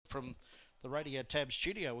from the Radio Tab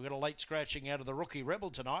studio. We've got a late scratching out of the Rookie Rebel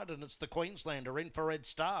tonight, and it's the Queenslander Infrared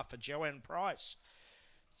Star for Joanne Price.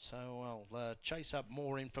 So I'll chase up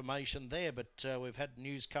more information there, but we've had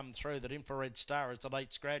news come through that Infrared Star is the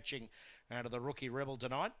late scratching out of the Rookie Rebel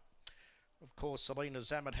tonight. Of course, Selena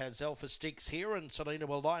Zamet has Alpha Sticks here, and Selena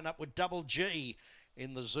will line up with Double G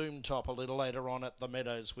in the Zoom top a little later on at the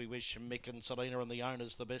Meadows. We wish Mick and Selena and the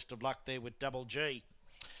owners the best of luck there with Double G.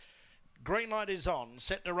 Green light is on,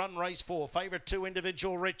 set to run race 4. Favourite 2,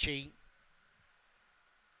 Individual Richie.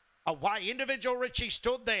 Away, Individual Richie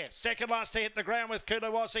stood there. Second last to hit the ground with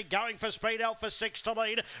Kudawasi. Going for speed, Alpha 6 to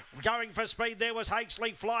lead. Going for speed, there was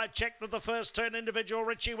Hakesley Fly. Checked with the first turn, Individual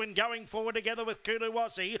Richie when going forward together with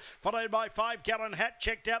Kudawasi. Followed by 5 Gallon Hat.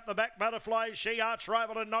 Checked out the back, Butterfly is she. Arch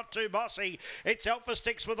Rival and Not Too Bossy. It's Alpha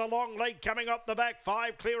Sticks with a long lead coming up the back.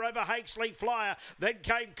 5 clear over Hakesley Flyer. Then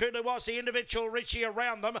came Kudawasi, Individual Richie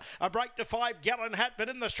around them. A break to 5 Gallon Hat, but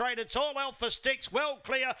in the straight it's all Alpha Sticks. Well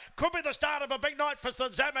clear. Could be the start of a big night for the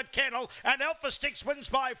Zamet Kennel, and Alpha Sticks wins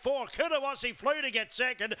by 4. Kudawasi flew to get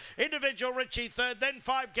second. Individual Richie third, then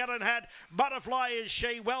 5 Gallon Hat. Butterfly is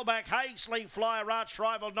she. Well back, Hakesley Flyer, Arch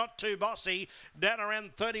Rival, Not Too Bossy. Down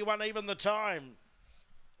around 31 even the time.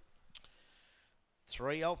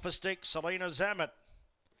 3 Alpha Sticks, Selena Zamet.